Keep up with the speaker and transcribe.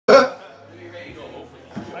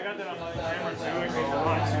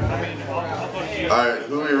Alright,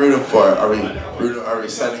 who are we rooting for? Are we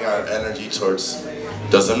sending our energy towards?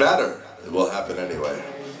 Doesn't matter. It will happen anyway.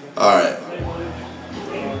 Alright.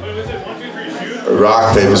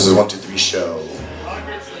 Rock, paper, scissors, 1, 2, 3, show.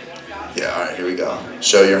 Yeah, alright, here we go.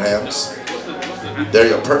 Show your hands. There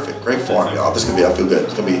you go, perfect. Great form, y'all. This is gonna be, I feel good.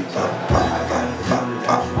 It's gonna be pop, pop, pop, pop,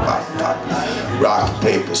 pop, pop, pop. Rock,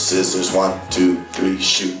 paper, scissors, 1, 2, 3,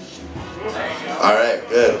 shoot. Alright,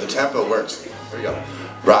 good. The tempo works. Here we go.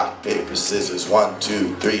 Rock, paper, scissors, 1,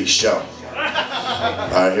 2, 3, show.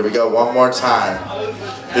 Alright, here we go. One more time.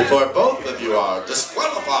 Before both of you are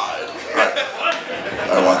disqualified.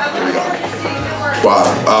 Alright, here we go.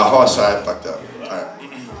 Wow. Oh, sorry, I fucked up. Alright.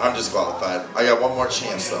 I'm disqualified. I got one more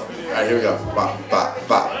chance though. Alright, here we go. Bop, bop,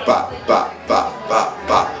 bop, bop, bop, bop, bop,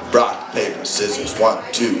 bop. Rock, paper, scissors, 1,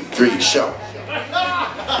 2, 3, show.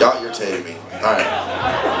 Y'all irritated me. Alright.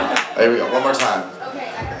 Here we go. One more time.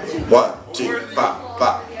 1, 2, bop,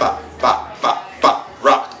 bop, bop, bop, bop, bop.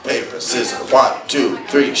 Rock, paper, scissors, 1, 2,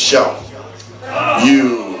 3, show.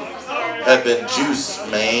 You have been juiced,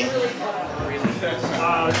 man.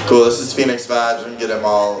 Cool, this is Phoenix Vibes. We can get him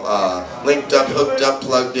all linked up, hooked up,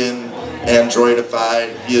 plugged in,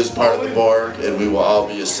 androidified. He is part of the Borg, and we will all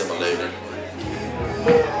be assimilated.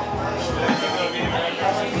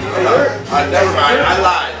 Never mind, I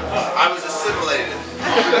lied. I was assimilated.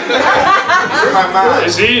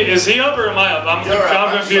 Is he up or am I up? I'm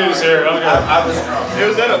confused here. Okay. I was drunk. It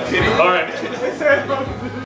was that a pity? All right.